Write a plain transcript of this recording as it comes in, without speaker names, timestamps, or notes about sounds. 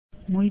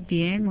Muy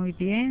bien, muy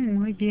bien,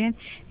 muy bien.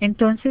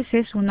 Entonces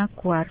es una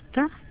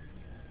cuarta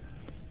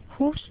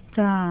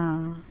justa.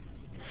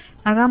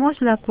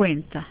 Hagamos la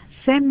cuenta.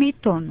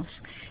 Semitonos.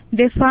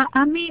 De fa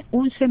a mi,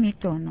 un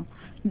semitono.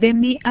 De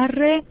mi a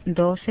re,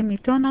 2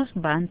 semitonos,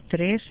 van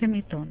 3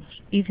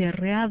 semitonos. Y de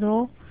re a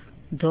do,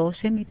 2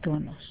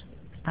 semitonos.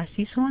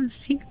 Así son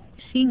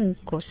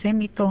 5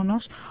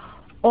 semitonos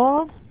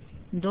o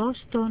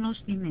 2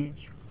 tonos y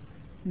medio.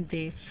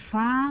 De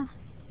fa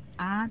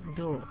a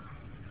do.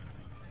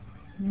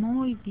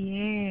 Muy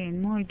bien,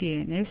 muy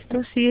bien.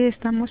 Esto sí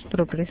estamos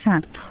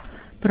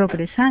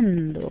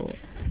progresando.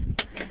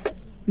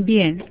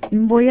 Bien,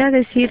 voy a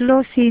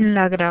decirlo sin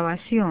la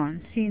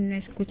grabación, sin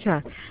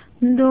escuchar.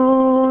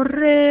 Do,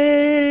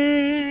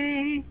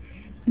 re,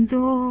 re,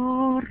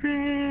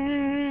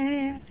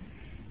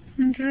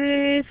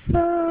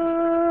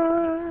 fa,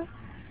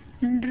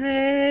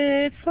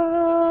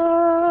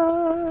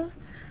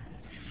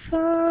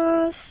 fa,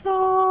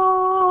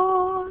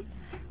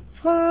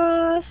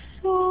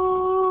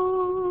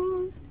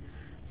 sol,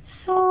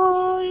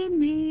 sol,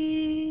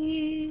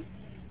 mi,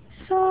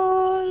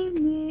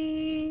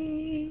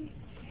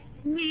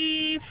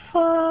 mi,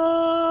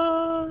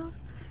 fa,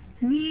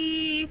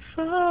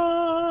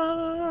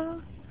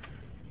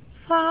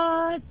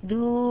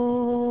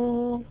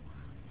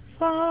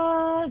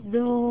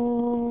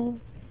 do,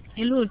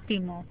 el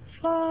último,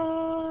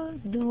 fa,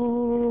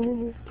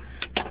 do.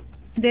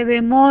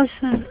 Debemos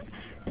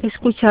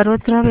escuchar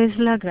otra vez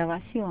la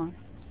grabación.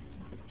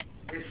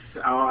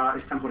 Ahora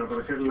están por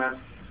aparecer las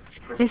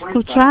respuestas.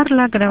 Escuchar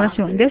la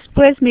grabación.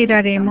 Después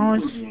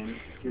miraremos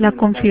la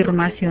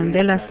confirmación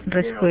de las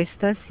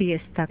respuestas. Si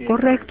está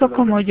correcto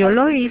como yo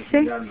lo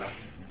hice,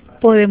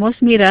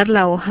 podemos mirar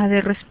la hoja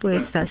de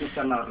respuestas.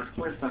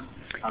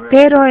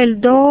 Pero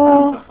el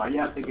do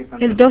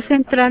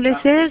central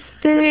es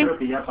este,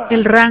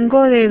 el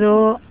rango de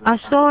do a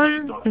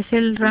sol es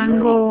el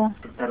rango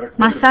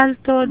más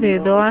alto de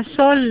do a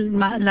sol,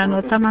 la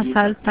nota más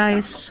alta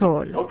es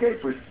sol.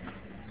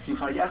 Si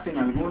fallaste en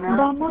alguna,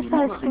 vamos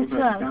a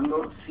escuchar.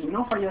 Si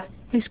no fallaste,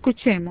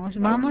 escuchemos,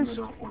 vamos.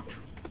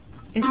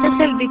 Este es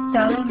el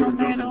dictado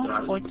número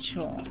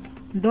 8.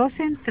 Do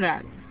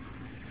central.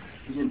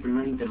 Y el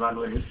primer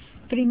intervalo es.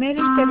 Primer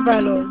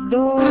intervalo,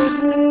 do,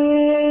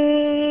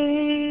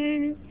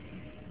 re.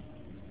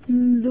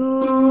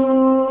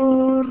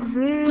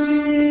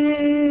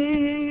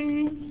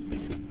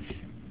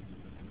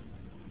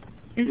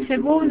 El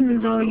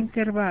segundo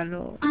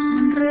intervalo,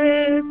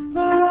 re,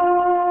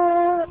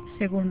 fa.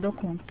 Segundo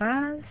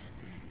compás,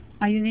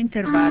 hay un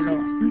intervalo,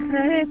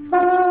 re,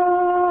 fa.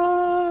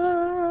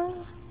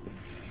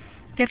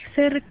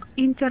 Tercer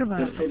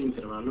intervalo,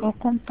 o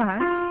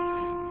compás,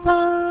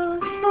 fa,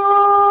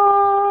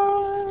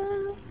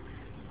 sol,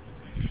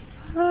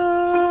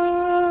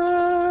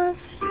 fa,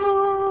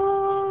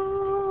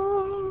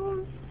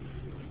 sol,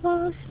 fa,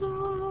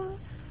 sol.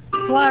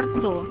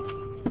 Cuarto,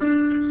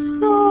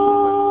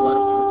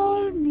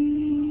 sol,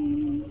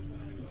 mi,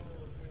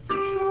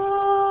 sol, mi.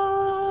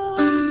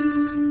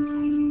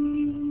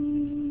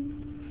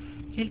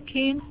 El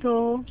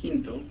quinto,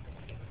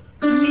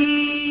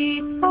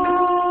 mi, fa,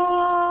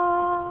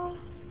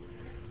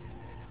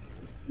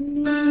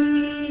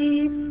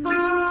 mi, fa.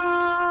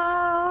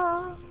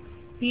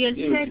 Y el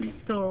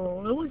sexto,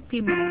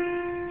 último,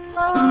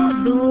 fa,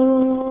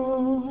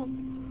 do,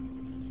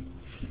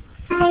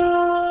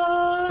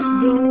 fa,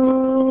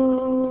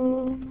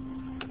 do.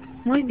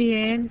 Muy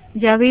bien,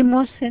 ya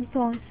vimos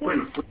entonces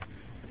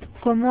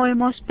cómo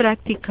hemos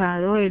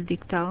practicado el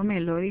dictado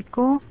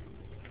melódico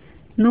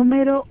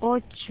número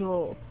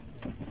 8.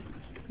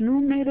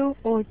 Número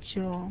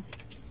 8.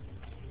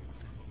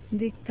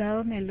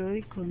 Dictado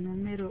melódico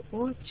número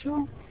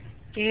 8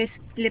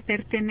 le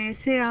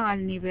pertenece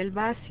al nivel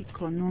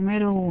básico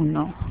número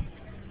 1.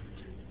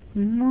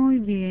 Muy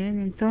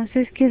bien,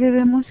 entonces ¿qué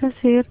debemos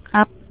hacer?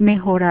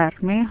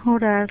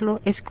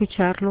 Mejorarlo,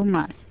 escucharlo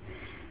más,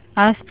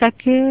 hasta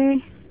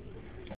que